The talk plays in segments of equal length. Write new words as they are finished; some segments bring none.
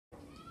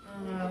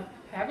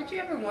Haven't you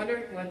ever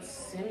wondered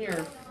what's in your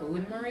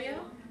food, Maria?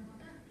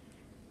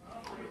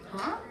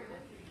 Huh?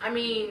 I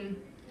mean,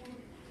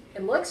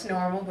 it looks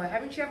normal, but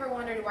haven't you ever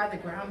wondered why the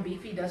ground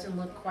beefy doesn't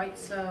look quite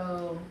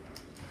so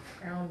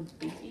ground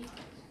beefy?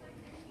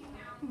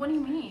 What do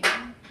you mean?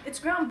 It's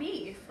ground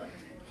beef.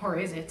 Or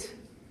is it?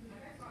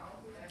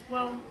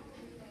 Well,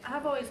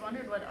 I've always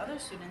wondered what other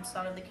students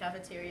thought of the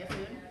cafeteria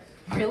food.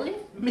 Really?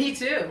 Me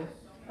too.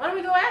 Why don't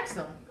we go ask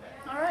them?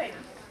 All right.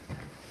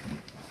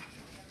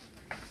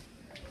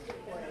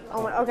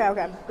 Oh, okay.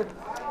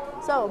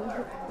 So,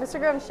 Mr.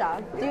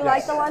 Grimshaw, do you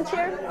like the lunch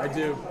here? I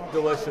do.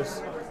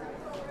 Delicious.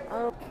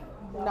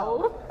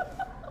 No.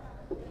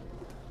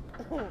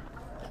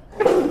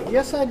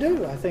 Yes, I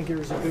do. I think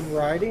there's a good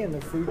variety and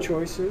the food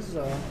choices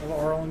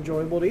are all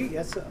enjoyable to eat.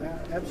 Yes,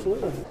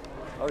 absolutely.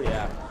 Oh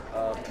yeah,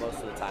 most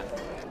of the time.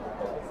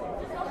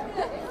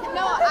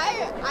 No,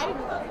 I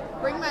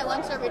bring my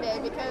lunch every day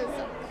because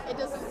it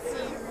doesn't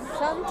seem...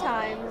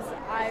 Sometimes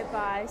I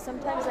buy,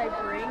 sometimes I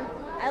bring.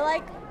 I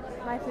like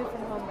my food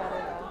from home better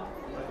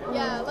though.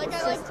 Yeah, like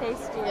it's I just like...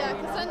 tastier. Yeah,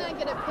 because then I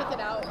get to pick it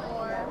out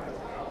more.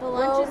 The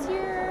lunches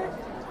here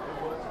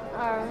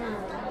are...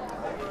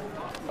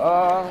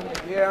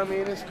 Yeah, I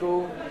mean, it's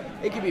cool.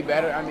 It could be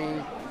better. I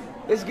mean,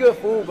 it's good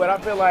food, but I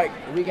feel like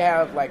we can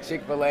have like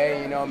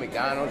Chick-fil-A, you know,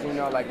 McDonald's, you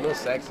know, like little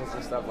sections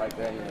and stuff like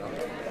that, you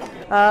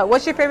know.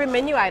 What's your favorite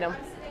menu item?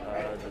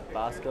 The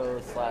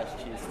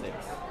Bosco/cheese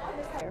sticks.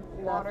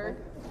 Water.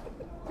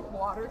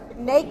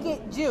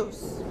 Naked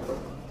juice.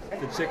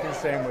 The chicken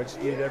sandwich,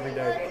 eat it every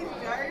day.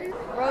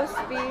 Roast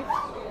beef,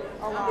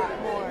 a lot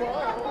more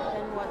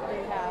than what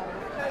they have.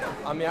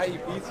 I mean, I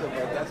eat pizza,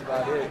 but that's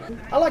about it.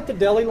 I like the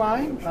deli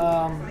line.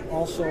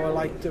 Also, I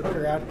like to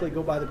periodically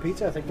go by the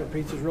pizza. I think their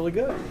pizza's really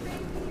good.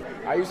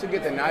 I used to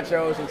get the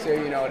nachos until,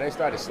 you know, they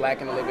started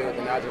slacking a little bit with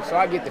the nachos. So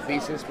I get the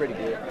pizza. It's pretty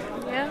good.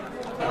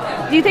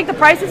 Yeah. Do you think the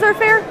prices are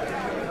fair?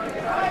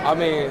 I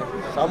mean,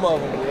 some of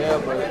them, yeah,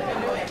 but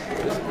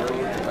it's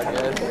cool, I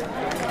guess.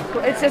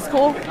 It's just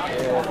cool?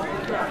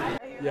 Yeah.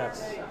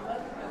 Yes.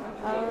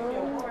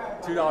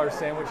 $2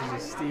 sandwich is a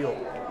steal.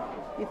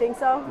 You think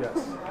so?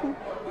 Yes.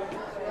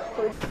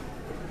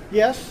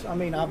 Yes, I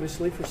mean,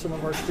 obviously for some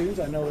of our students,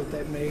 I know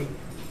that may,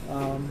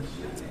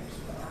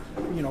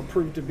 you know,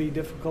 prove to be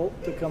difficult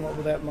to come up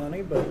with that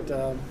money, but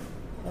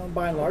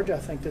by and large, I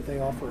think that they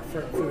offer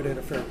food at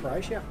a fair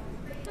price, yeah.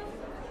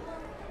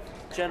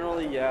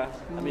 Generally, yeah.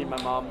 I mean, my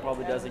mom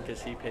probably doesn't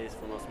because she pays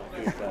for most of my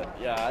food, but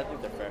yeah, I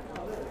think they're fair.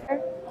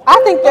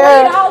 I think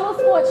they're... $3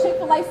 for a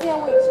Chick-fil-A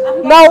sandwich.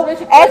 No,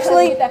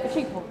 actually, get that for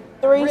cheaper.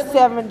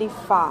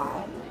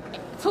 $3.75.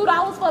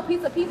 $2 for a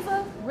piece of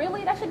pizza?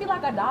 Really? That should be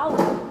like $1.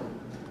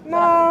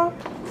 No.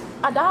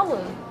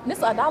 $1. This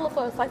is $1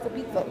 for a slice of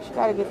pizza. You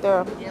gotta get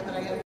there.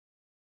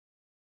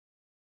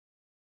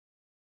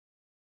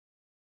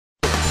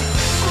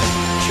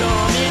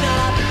 Coming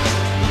up,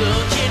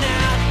 looking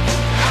out,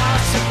 I'll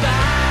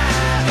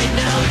survive,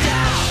 no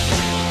doubt.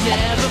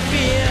 Never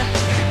fear,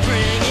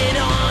 bring it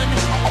on,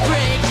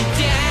 break it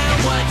down,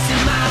 what's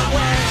in my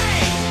way?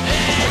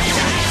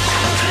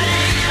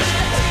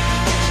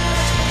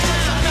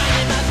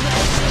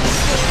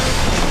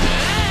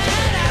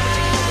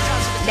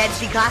 Ned's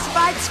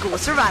Declassified School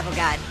Survival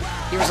Guide.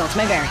 The results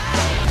may vary.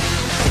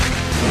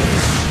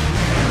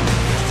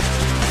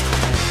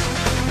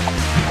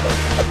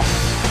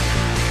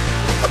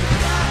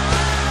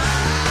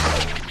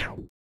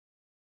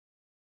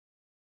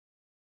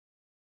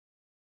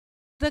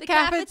 The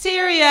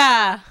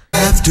cafeteria.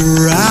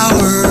 After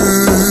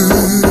hours.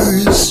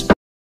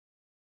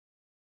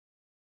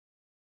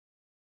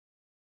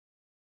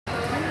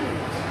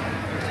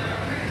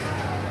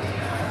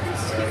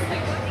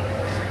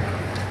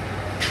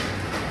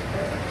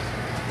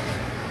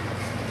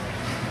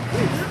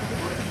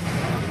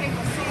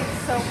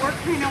 So we're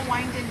kind of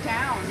winding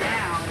down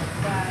now,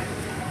 but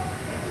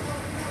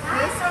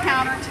this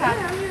countertop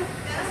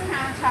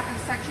and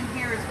section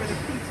here is where the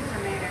pizzas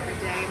are made every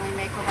day, and we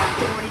make about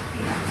 40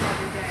 pizzas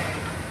every day.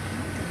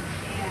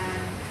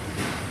 And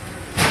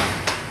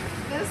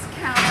this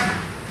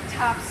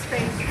countertop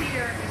space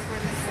here is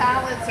where the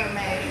salads are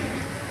made,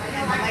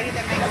 and the lady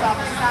that makes all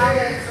the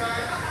salads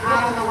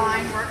out on the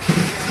line works here.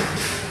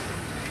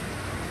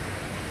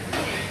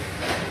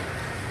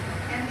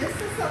 This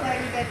is the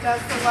lady that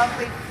does the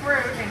lovely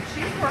fruit, and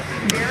she's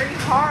working very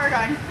hard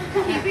on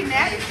keeping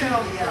that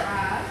filled for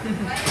us.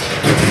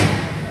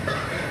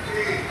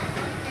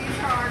 These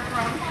are our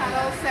drum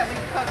kettles that we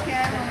cook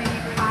in when we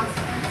need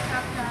pasta and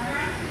stuff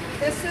done.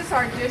 This is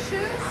our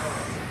dishes.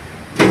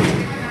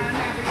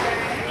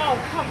 Oh,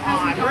 come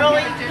on,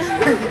 really? This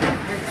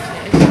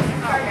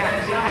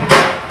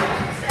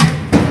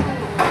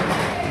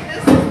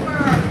is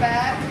where our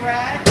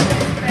bread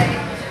is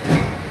baked.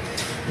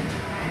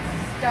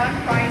 Done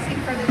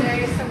rising for the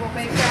day, so we'll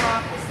bake that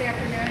off this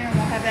afternoon and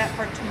we'll have that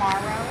for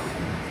tomorrow.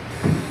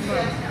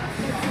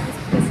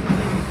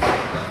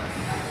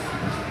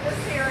 This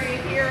area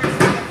here is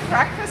where the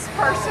breakfast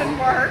person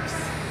works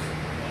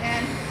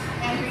and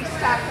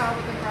restocks all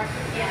of the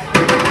breakfast.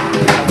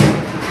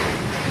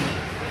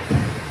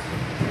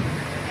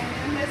 And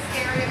in this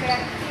area area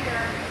back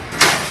here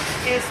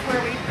is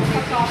where we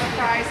cook all the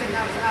fries in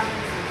those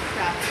ovens and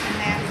stuff. And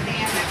that's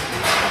Ann that's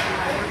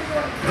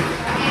Ann.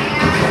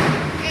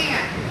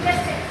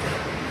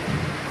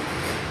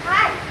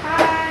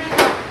 Hi.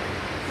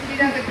 She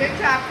does a good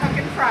job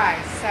cooking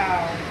fries, so.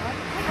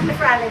 I'm the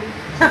fry lady.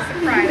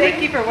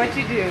 Thank you for what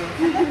you do.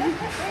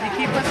 You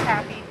keep us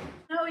happy.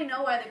 Now we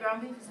know why the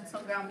ground beef isn't so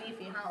ground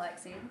beefy, huh,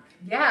 Lexi?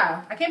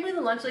 Yeah, I can't believe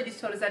the lunch ladies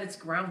told us that it's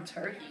ground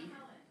turkey.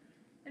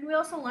 And we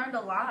also learned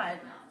a lot.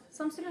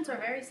 Some students are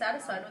very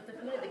satisfied with the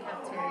food at the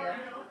cafeteria.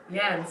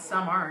 Yeah, and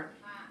some aren't.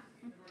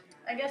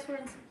 I guess we're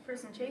in for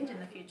some change in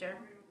the future.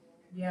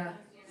 Yeah,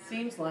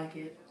 seems like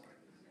it.